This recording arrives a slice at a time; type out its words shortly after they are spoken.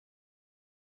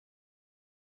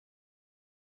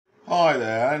Hi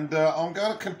there, and I'm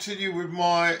going to continue with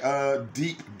my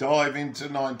deep dive into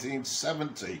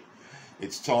 1970.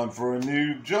 It's time for a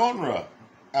new genre,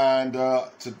 and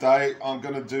today I'm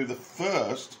going to do the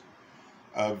first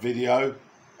video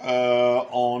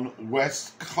on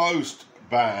West Coast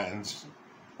bands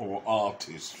or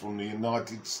artists from the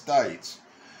United States.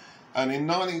 And in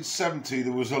 1970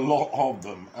 there was a lot of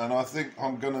them, and I think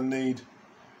I'm going to need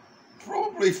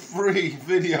probably 3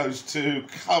 videos to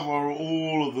cover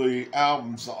all of the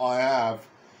albums that I have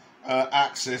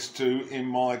access to in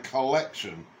my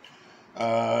collection.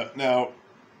 Now,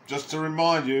 just to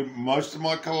remind you, most of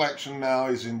my collection now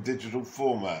is in digital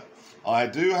format. I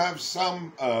do have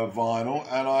some vinyl,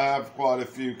 and I have quite a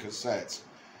few cassettes,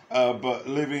 but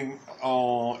living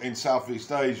in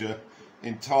Southeast Asia,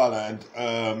 in Thailand,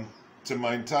 to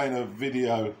maintain a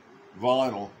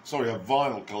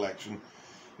vinyl collection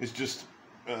is just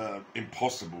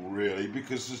impossible, really,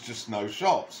 because there's just no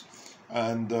shops.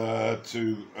 And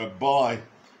to buy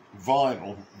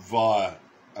vinyl via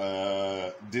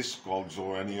Discogs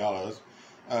or any others,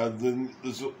 then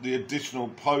there's the additional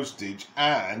postage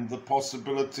and the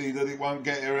possibility that it won't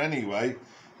get here anyway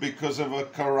because of a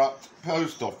corrupt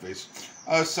post office.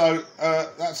 So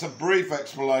that's a brief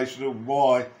explanation of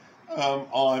why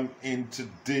I'm into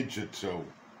digital.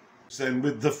 Then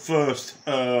with the first,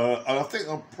 I think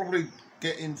I'll probably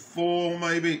get in 4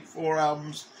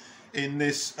 albums in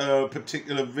this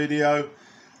particular video.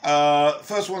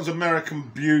 First one's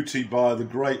American Beauty by the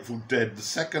Grateful Dead, the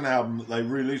second album that they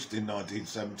released in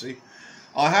 1970.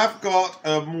 I have got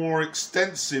a more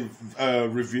extensive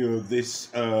review of this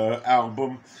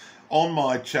album on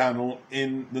my channel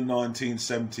in the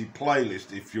 1970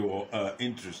 playlist if you're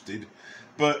interested.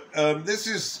 But this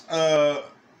is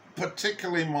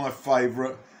particularly my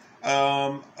favourite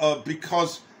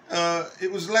because it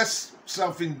was less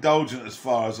self-indulgent as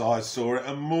far as I saw it,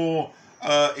 and more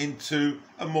into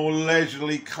a more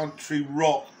leisurely country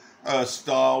rock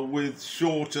style with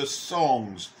shorter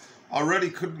songs. I really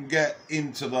couldn't get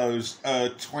into those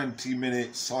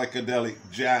 20-minute psychedelic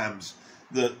jams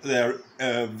that they're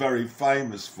very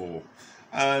famous for.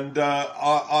 And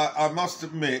I must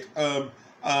admit,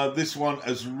 this one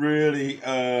has really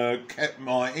kept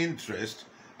my interest,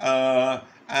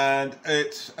 and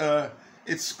it's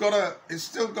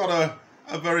still got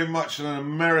a very much an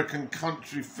American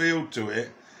country feel to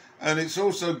it, and it's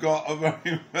also got a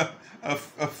very a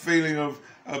feeling of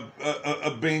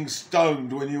being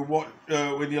stoned when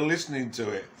you're listening to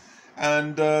it,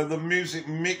 and the music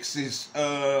mixes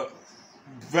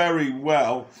very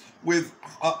well with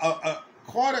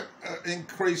quite an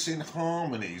increase in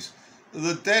harmonies.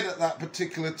 The Dead at that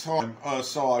particular time,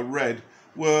 so I read,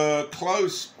 were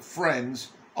close friends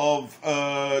of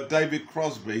David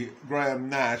Crosby, Graham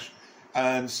Nash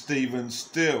and Stephen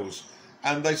Stills,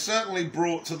 and they certainly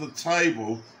brought to the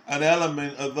table an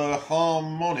element of the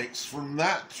harmonics from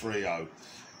that trio.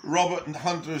 Robert and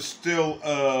Hunter is still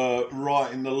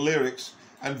writing the lyrics,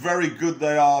 and very good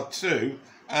they are too,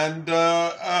 and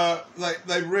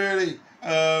they really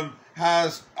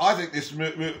I think this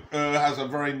has a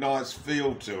very nice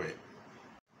feel to it.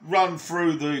 Run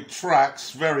through the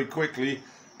tracks very quickly.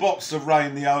 Box of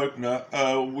Rain, the opener,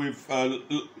 with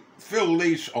Phil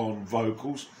Leach on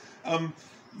vocals.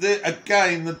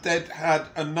 Again, the Dead had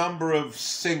a number of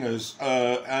singers,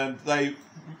 and they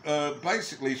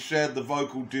basically shared the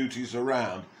vocal duties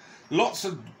around. Lots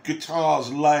of guitars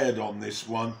layered on this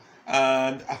one,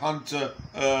 and Hunter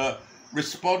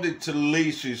responded to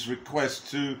Leach's request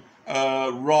to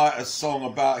write a song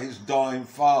about his dying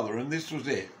father, and this was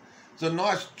it. It's a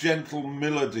nice gentle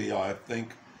melody, I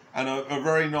think, and a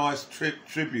very nice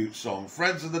tribute song.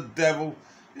 Friends of the Devil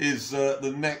is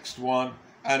the next one,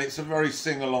 and it's a very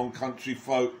sing-along country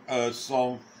folk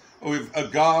song with a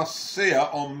Garcia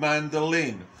on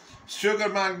mandolin. Sugar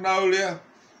Magnolia,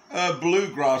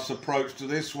 bluegrass approach to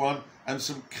this one, and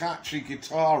some catchy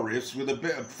guitar riffs with a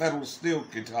bit of pedal steel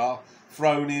guitar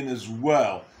thrown in as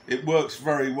well. It works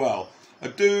very well. A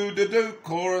do-do-do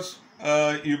chorus,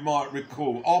 you might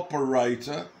recall.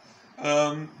 Operator.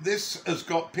 This has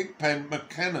got Pigpen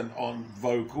McKinnon on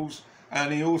vocals,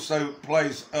 and he also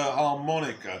plays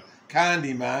harmonica.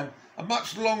 Candyman, a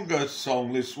much longer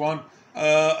song, this one.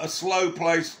 A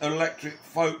slow-paced electric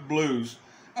folk blues,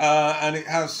 and it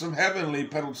has some heavenly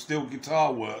pedal steel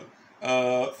guitar work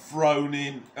thrown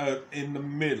in the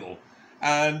middle.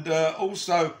 And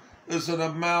also there's an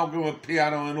amalgam of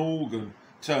piano and organ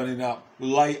turning up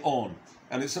late on,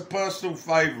 and it's a personal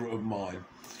favourite of mine.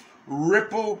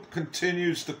 Ripple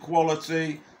continues the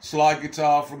quality, slide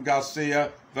guitar from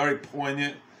Garcia, very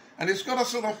poignant, and it's got a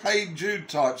sort of Hey Jude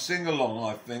type sing-along,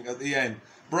 I think, at the end,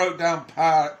 Broke Down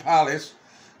Palace,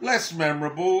 less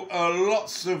memorable,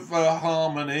 lots of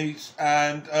harmonies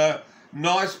and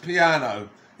nice piano.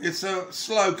 It's a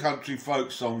slow country folk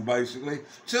song basically.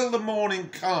 Till the Morning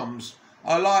Comes,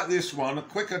 I like this one, a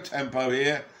quicker tempo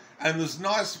here, and there's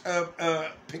nice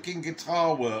picking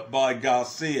guitar work by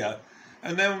Garcia.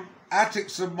 And then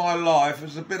Attics of My Life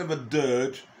is a bit of a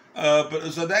dirge, but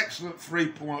there's an excellent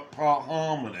three-part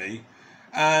harmony.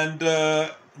 And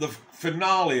the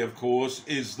finale, of course,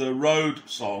 is the road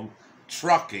song,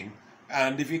 Trucking.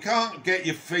 And if you can't get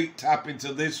your feet tap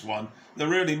into this one, there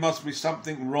really must be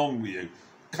something wrong with you.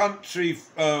 Country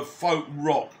folk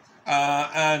rock,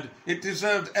 and it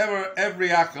deserved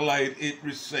every accolade it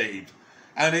received.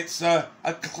 And it's a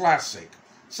classic.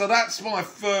 So that's my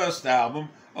first album,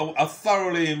 a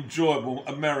thoroughly enjoyable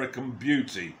American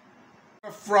Beauty. I'm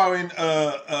going to throw in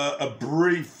a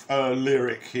brief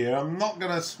lyric here. I'm not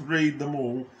going to read them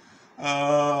all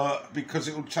because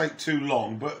it will take too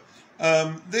long. But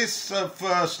this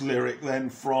first lyric then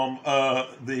from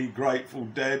the Grateful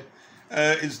Dead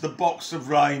is the Box of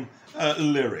Rain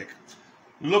lyric.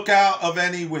 Look out of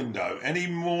any window, any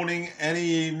morning, any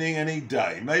evening, any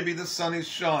day. Maybe the sun is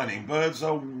shining, birds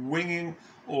are winging,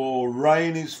 or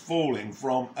rain is falling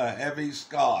from a heavy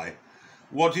sky.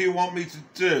 What do you want me to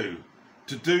do?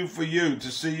 To do for you,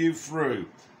 to see you through?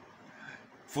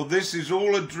 For this is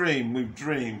all a dream we've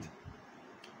dreamed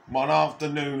one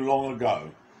afternoon long ago.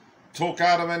 Talk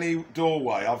out of any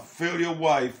doorway. I feel your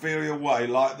way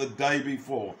like the day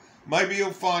before. Maybe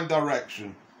you'll find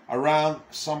direction around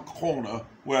some corner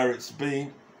where it's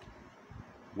been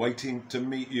waiting to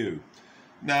meet you.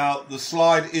 Now, the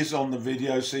slide is on the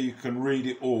video, so you can read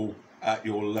it all at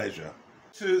your leisure.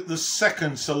 To the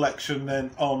second selection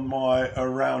then on my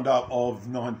roundup of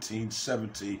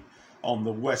 1970 on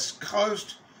the West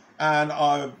Coast, and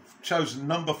I've chosen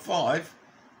number 5,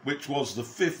 which was the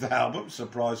 5th album,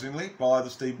 surprisingly, by the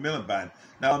Steve Miller Band.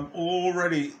 Now, I'm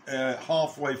already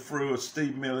halfway through a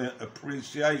Steve Miller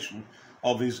appreciation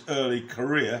of his early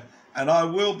career, and I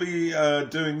will be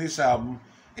doing this album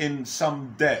in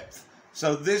some depth.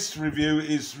 So this review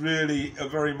is really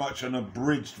very much an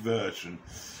abridged version.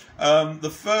 The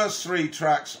first 3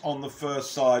 tracks on the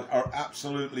first side are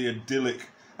absolutely idyllic,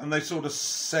 and they sort of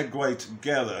segue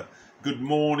together. Good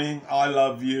Morning, I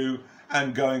Love You,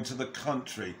 and Going to the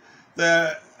Country.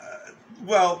 They're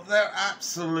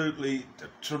absolutely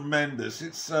tremendous.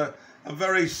 It's a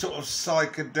very sort of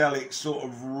psychedelic sort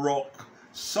of rock,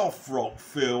 soft rock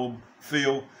feel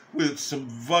with some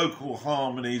vocal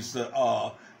harmonies that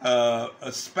are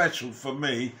special for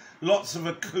me. Lots of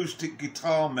acoustic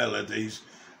guitar melodies,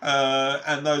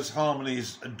 and those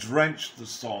harmonies drench the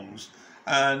songs.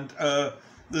 And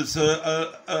there's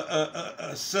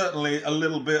certainly a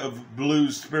little bit of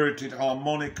blues-spirited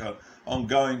harmonica on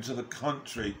Going to the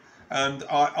Country, and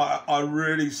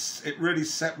it really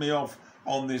set me off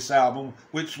on this album,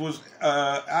 which was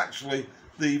actually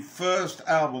the first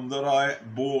album that I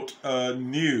bought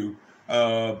new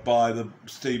by the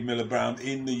Steve Miller Band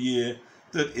in the year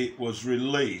that it was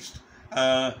released.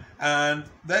 And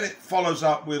then it follows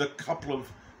up with a couple of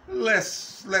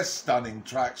less stunning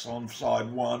tracks on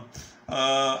side 1.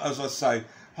 As I say,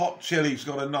 Hot Chili's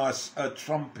got a nice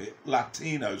trumpet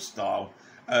Latino style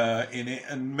in it,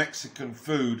 and Mexican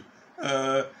food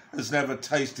has never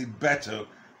tasted better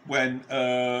when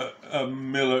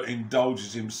Miller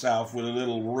indulges himself with a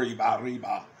little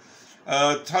riba.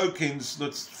 Tokens,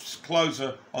 that's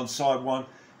closer on side 1,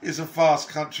 is a fast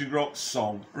country rock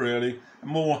song, really,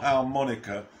 more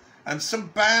harmonica, and some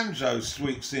banjo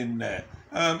sweeps in there.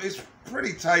 It's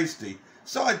pretty tasty.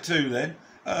 Side 2 then,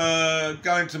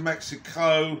 Going to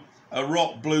Mexico, a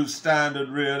rock blues standard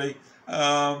really,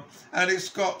 and it's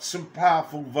got some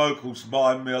powerful vocals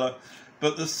by Miller.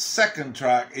 But the second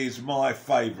track is my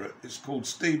favourite. It's called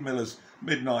Steve Miller's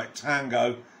Midnight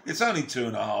Tango. It's only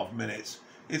 2.5 minutes.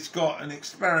 It's got an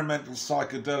experimental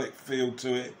psychedelic feel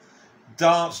to it,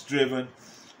 dance driven.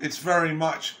 It's very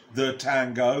much the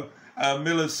tango.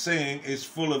 Miller's singing is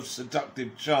full of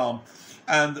seductive charm,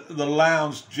 and the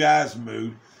lounge jazz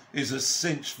mood is a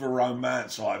cinch for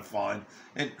romance, I find.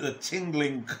 The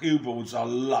tingling keyboards are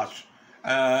lush.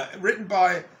 Written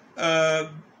by the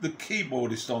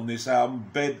keyboardist on this album,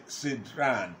 Bed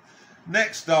Sidran.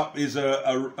 Next up is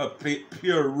a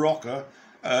pure rocker,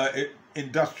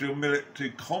 Industrial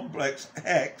Military Complex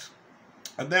X,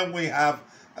 and then we have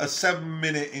a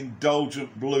 7-minute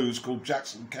indulgent blues called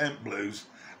Jackson Kent Blues,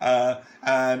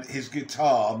 and his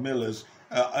guitar, Miller's,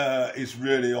 is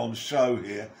really on show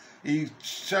here. He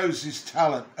shows his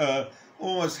talent,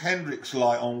 almost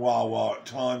Hendrix-like on wah-wah at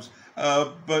times,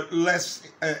 but less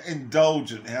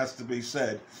indulgent, it has to be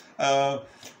said.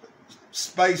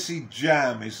 Spacey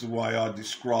jam is the way I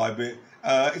describe it.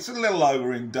 It's a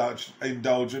little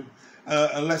indulgent,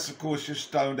 unless of course you're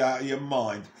stoned out of your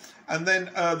mind. And then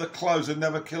the closer,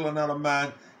 Never Kill Another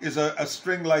Man, is a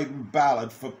string-laden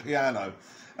ballad for piano.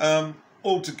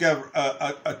 Altogether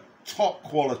a top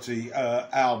quality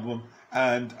album,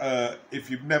 and if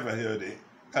you've never heard it,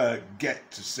 get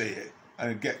to see it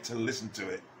and get to listen to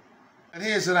it. And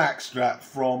here's an extract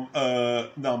from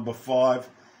number 5,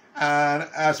 and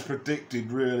as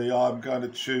predicted, really, I'm going to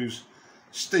choose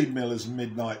Steve Miller's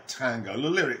Midnight Tango. The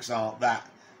lyrics aren't that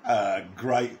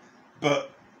great,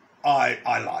 but I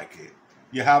like it.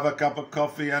 You have a cup of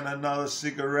coffee and another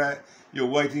cigarette. You're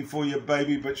waiting for your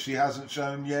baby, but she hasn't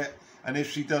shown yet. And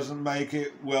if she doesn't make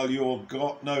it, well, you've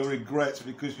got no regrets,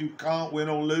 because you can't win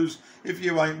or lose if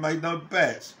you ain't made no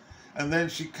bets. And then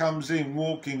she comes in,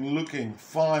 walking, looking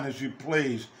fine as you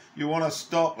please. You want to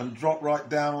stop and drop right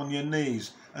down on your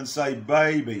knees and say,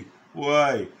 baby,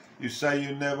 way. You say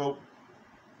you never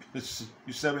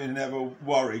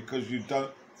worry because you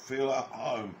don't feel at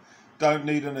home. Don't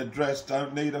need an address,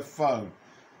 don't need a phone.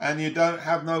 And you don't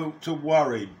have no to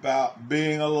worry about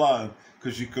being alone,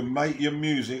 because you can make your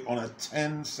music on a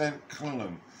 10-cent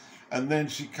column. And then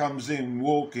she comes in,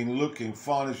 walking, looking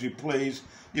fine as you please.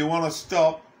 You want to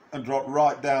stop and drop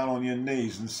right down on your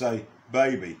knees and say,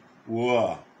 baby,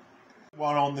 whoa.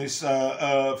 One on this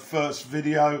first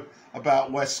video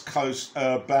about West Coast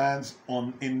bands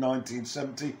in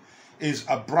 1970 is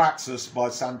Abraxas by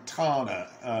Santana,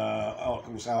 of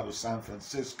course out of San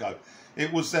Francisco.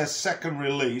 It was their second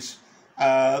release.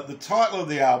 The title of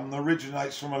the album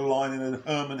originates from a line in a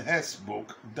Herman Hesse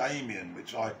book, Damien,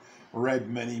 which I read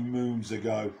many moons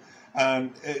ago,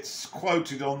 and it's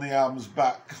quoted on the album's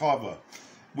back cover.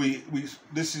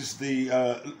 This is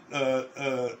the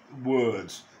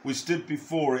words. We stood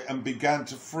before it and began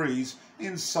to freeze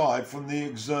inside from the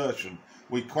exertion.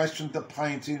 We questioned the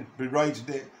painting, berated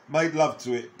it, made love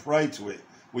to it, prayed to it.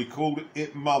 We called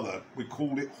it mother, we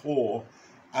called it whore,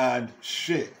 and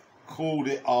shit, called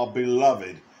it our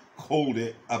beloved, called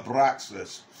it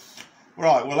Abraxas.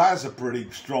 Right, well, that's a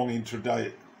pretty strong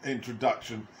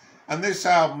introduction. And this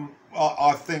album,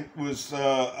 I think, was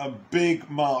a big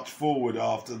march forward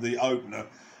after the opener,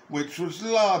 which was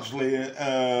largely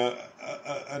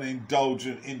an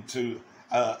indulgent into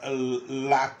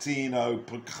Latino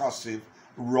percussive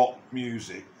rock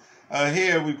music.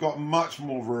 Here we've got much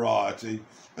more variety.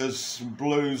 There's some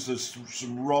blues, there's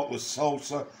some rock, there's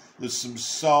salsa, there's some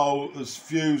soul, there's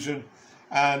fusion,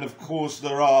 and of course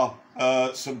there are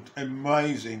some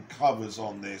amazing covers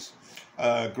on this.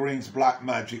 Green's Black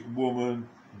Magic Woman,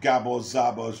 Gabo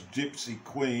Zabo's Gypsy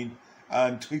Queen,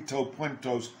 and Tito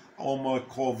Puento's Oma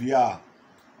Kovia.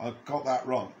 I got that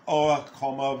wrong. Oa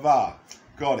Como Va.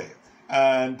 Got it.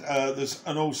 And there's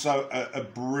also a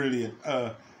brilliant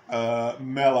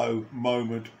mellow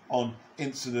moment on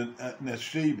Incident at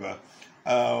Neshiba,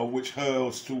 which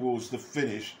hurls towards the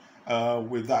finish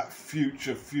with that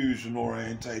future fusion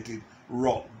orientated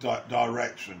rock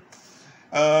direction.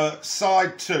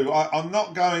 Side 2, I'm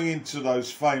not going into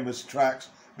those famous tracks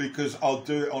because I'll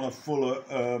do it on a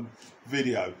fuller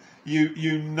video.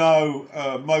 You know,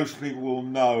 most people will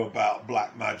know about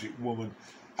Black Magic Woman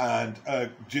and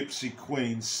Gypsy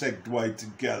Queen segued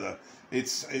together.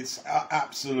 It's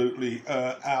absolutely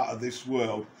out of this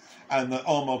world. And the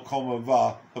Omo Como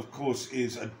Va, of course,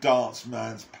 is a dance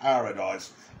man's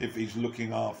paradise if he's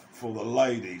looking after for the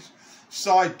ladies.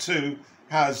 Side 2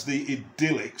 has the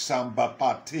idyllic Samba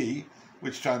Pati,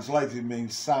 which translated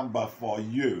means Samba for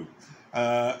you.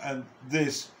 And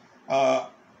this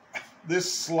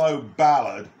slow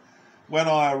ballad, when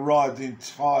I arrived in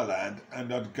Thailand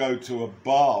and I'd go to a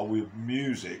bar with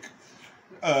music,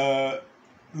 the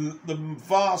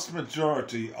vast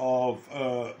majority of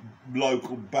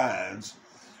local bands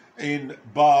in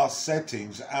bar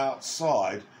settings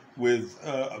outside with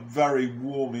a very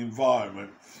warm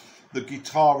environment, the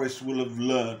guitarist will have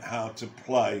learned how to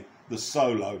play the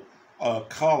solo,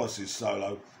 Carlos's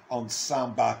solo on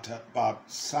Samba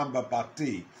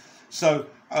Bati. So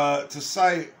to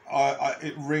say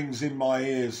it rings in my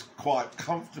ears quite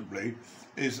comfortably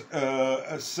is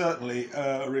certainly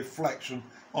a reflection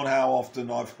on how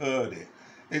often I've heard it.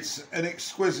 It's an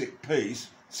exquisite piece,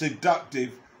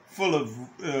 seductive, full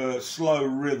of slow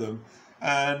rhythm,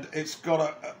 and it's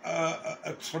got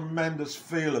a tremendous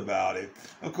feel about it.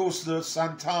 Of course, the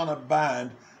Santana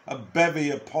band, a bevy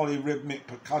of polyrhythmic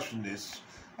percussionists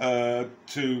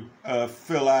to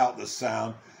fill out the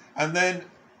sound, and then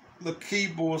the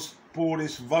keyboards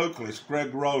keyboardist vocalist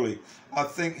Greg Rowley. I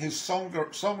think his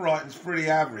songwriting is pretty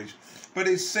average, but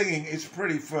his singing is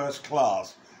pretty first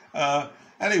class.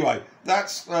 Anyway,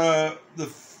 that's the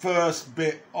first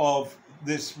bit of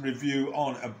this review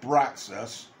on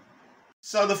Abraxas.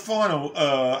 So the final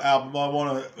album I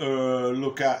want to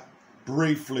look at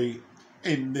briefly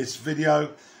in this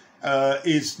video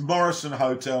is Morrison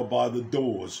Hotel by The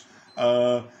Doors.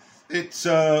 It's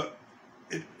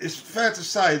fair to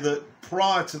say that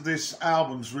prior to this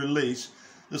album's release,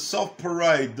 the Soft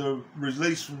Parade, the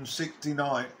release from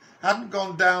 '69, hadn't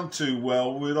gone down too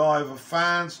well with either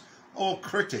fans or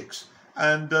critics,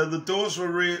 and The Doors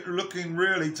were looking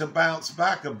really to bounce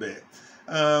back a bit.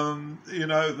 You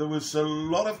know, there was a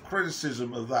lot of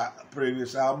criticism of that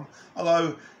previous album,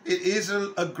 although it is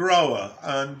a grower,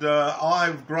 and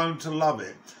I've grown to love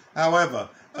it. However,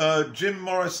 Jim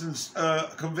Morrison's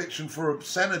conviction for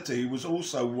obscenity was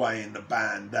also weighing the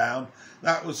band down.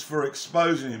 That was for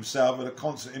exposing himself at a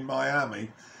concert in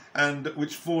Miami, and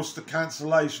which forced the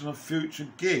cancellation of future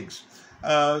gigs.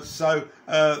 So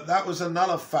that was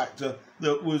another factor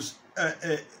that was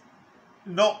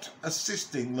not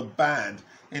assisting the band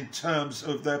in terms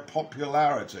of their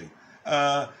popularity.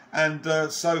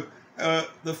 So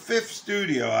the fifth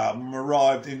studio album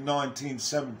arrived in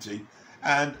 1970,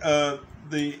 and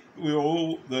the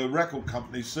record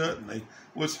company certainly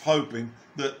was hoping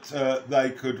that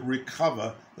they could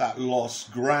recover that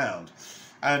lost ground,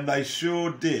 and they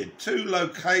sure did. Two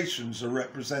locations are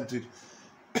represented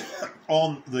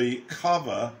on the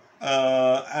cover,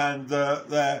 and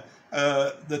they're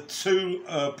the two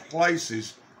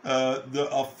places that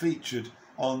are featured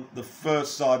on the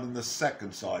first side and the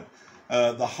second side.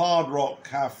 The Hard Rock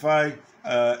Cafe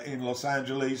in Los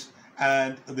Angeles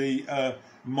and the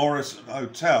Morrison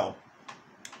Hotel,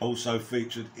 also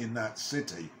featured in that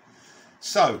city.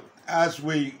 So as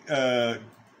we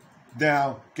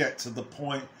now get to the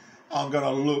point, I'm going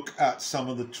to look at some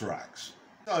of the tracks.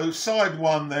 So side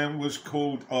one then was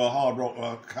called Hard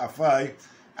Rock Cafe,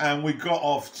 and we got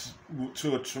off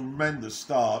to a tremendous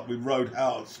start with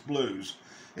Roadhouse Blues.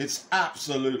 It's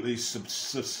absolutely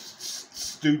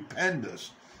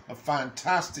stupendous, a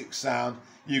fantastic sound.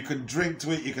 You can drink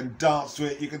to it, you can dance to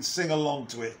it, you can sing along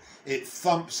to it. It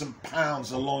thumps and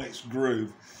pounds along its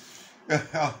groove.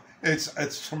 It's a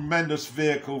tremendous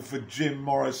vehicle for Jim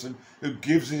Morrison, who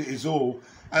gives it his all.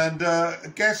 And a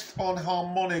guest on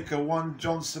harmonica, one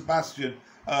John Sebastian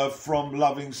from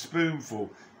Loving Spoonful.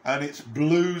 And it's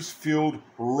blues-fueled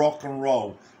rock and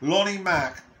roll. Lonnie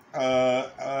Mack,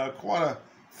 quite a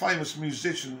famous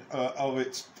musician of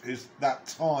that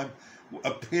time,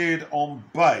 appeared on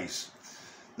bass.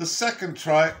 The second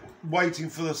track, Waiting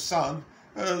for the Sun,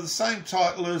 the same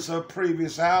title as a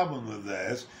previous album of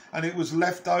theirs, and it was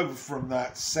left over from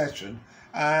that session.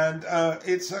 And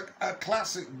it's a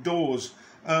classic Doors.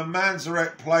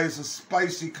 Manzarek plays a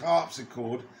spacey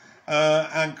harpsichord,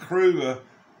 and Krieger,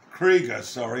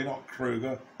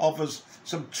 offers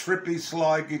some trippy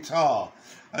slide guitar.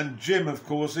 And Jim, of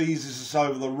course, eases us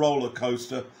over the roller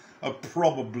coaster of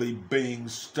probably being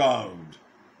stoned.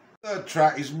 The third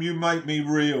track is You Make Me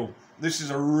Real. This is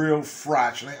a real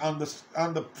thrash, and it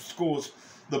underscores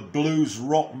the blues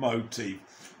rock motif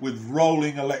with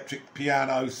rolling electric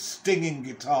piano, stinging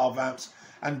guitar vamps,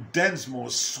 and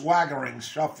Densmore's swaggering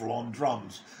shuffle on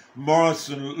drums.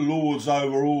 Morrison lords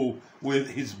over all with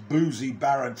his boozy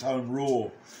baritone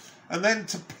roar. And then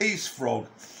to Peace Frog.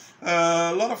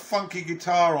 A lot of funky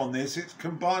guitar on this. It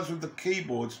combines with the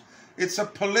keyboards. It's a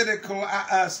political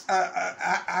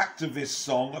activist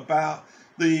song about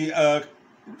the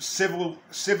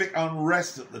civic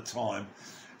unrest at the time.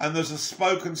 And there's a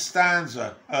spoken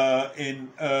stanza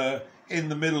in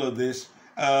the middle of this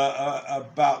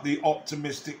about the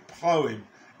optimistic poem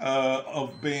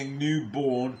of being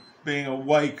newborn, being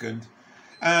awakened.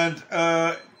 And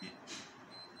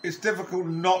it's difficult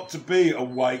not to be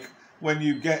awake when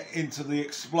you get into the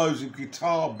explosive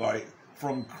guitar bait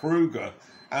from Krieger,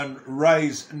 and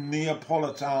Ray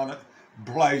Neapolitan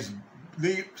plays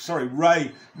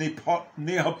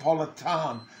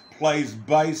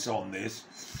bass on this,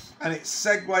 and it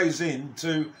segues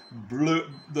into the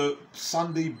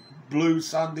Blue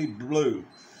Sunday Blue.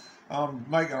 I'm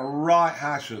making a right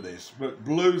hash of this, but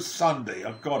Blue Sunday,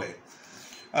 I've got it.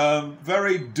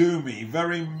 Very doomy,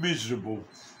 very miserable,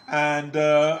 and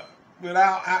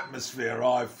without atmosphere,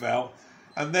 I felt.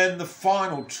 And then the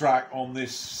final track on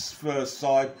this first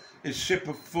side is Ship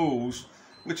of Fools,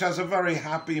 which has a very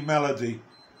happy melody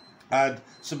and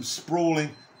some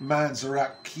sprawling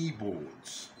Manzarek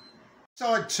keyboards.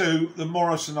 Side two, the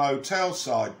Morrison Hotel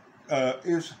side,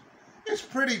 is It's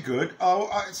pretty good. Oh,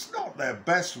 it's not their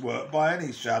best work by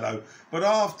any shadow, but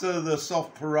after the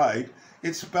Soft Parade,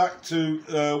 it's back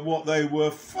to what they were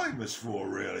famous for,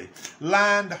 really.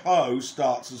 Land Ho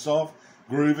starts us off,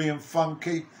 groovy and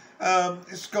funky.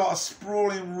 It's got a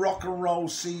sprawling rock and roll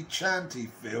sea chanty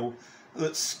feel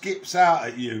that skips out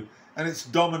at you, and it's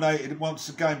dominated once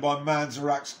again by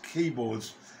Manzarak's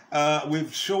keyboards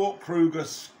with short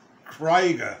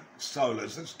Krieger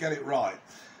solos. Let's get it right.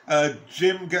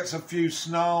 Jim gets a few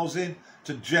snarls in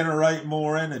to generate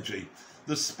more energy.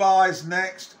 The Spies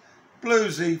next,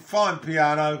 bluesy, fine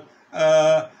piano.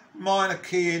 Minor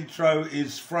key intro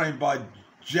is framed by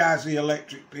jazzy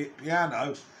electric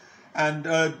piano,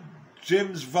 and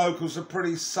Jim's vocals are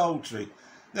pretty sultry.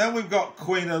 Then we've got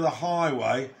Queen of the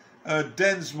Highway.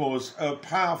 Densmore's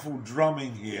powerful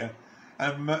drumming here,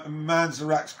 and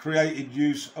Manzarak's created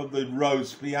use of the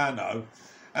Rhodes piano,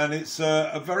 and it's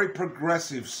a very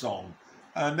progressive song.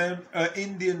 And then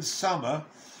Indian Summer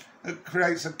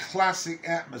creates a classic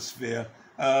atmosphere,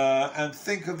 and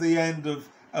think of the end of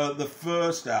the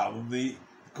first album,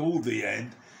 called The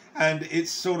End, and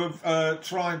it's sort of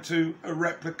trying to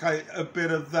replicate a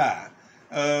bit of that.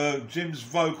 Jim's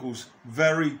vocals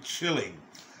very chilling.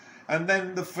 And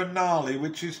then the finale,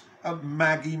 which is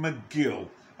Maggie McGill,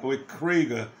 with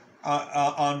Krieger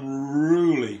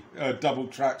unruly double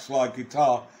track slide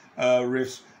guitar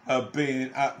riffs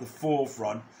being at the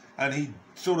forefront, and he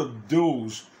sort of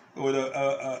duels with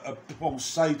a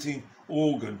pulsating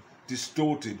organ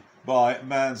distorted by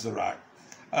Manzarak.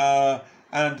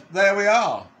 And there we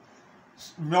are.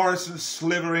 Morrison's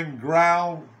slithering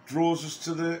growl draws us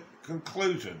to the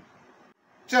conclusion.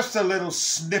 Just a little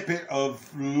snippet of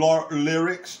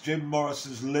lyrics, Jim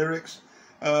Morrison's lyrics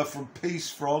from Peace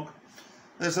Frog.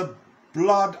 There's a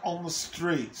blood on the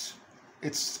streets,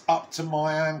 it's up to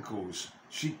my ankles.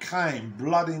 She came,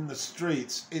 blood in the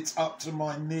streets, it's up to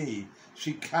my knee.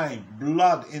 She came,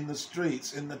 blood in the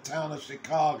streets in the town of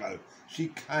Chicago. She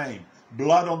came,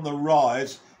 blood on the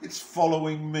rise, it's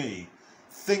following me.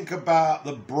 Think about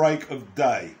the break of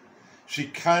day. She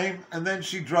came and then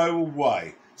she drove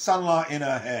away. Sunlight in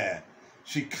her hair.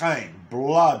 She came,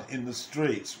 blood in the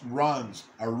streets, runs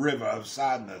a river of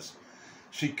sadness.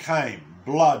 She came,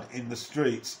 blood in the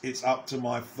streets, it's up to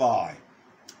my thigh.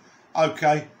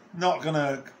 Okay, not going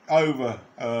to over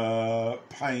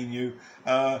pain you,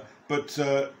 but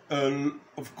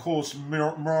of course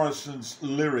Morrison's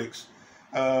lyrics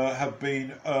have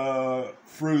been,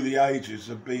 through the ages,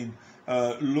 have been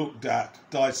looked at,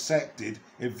 dissected,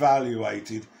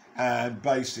 evaluated, and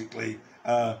basically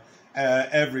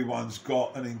everyone's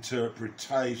got an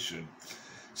interpretation.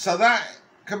 So that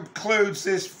concludes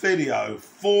this video.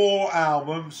 4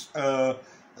 albums that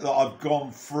I've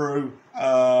gone through,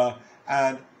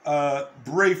 and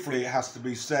briefly it has to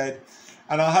be said,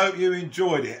 and I hope you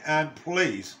enjoyed it. And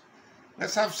please,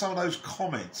 let's have some of those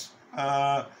comments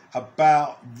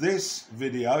about this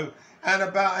video and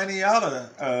about any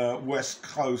other West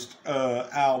Coast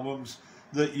albums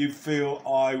that you feel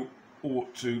I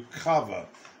ought to cover.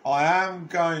 I am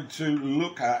going to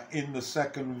look at, in the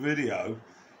second video,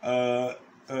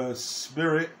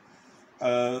 Spirit,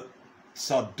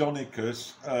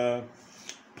 Sardonicus,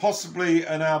 possibly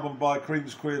an album by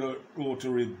Creedence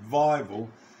Clearwater Revival,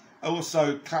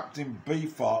 also Captain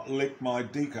Beefheart, Lick My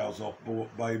Decals Off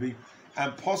Baby,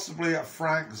 and possibly a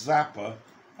Frank Zappa,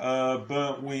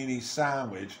 Burnt Weenie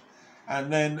Sandwich.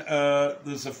 And then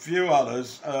there's a few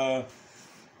others,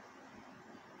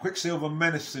 Quicksilver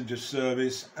Messenger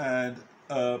Service and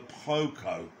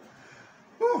Poco.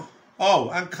 Whew. Oh,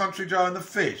 and Country Joe and the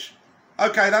Fish.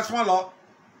 Okay, that's my lot.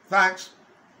 Thanks.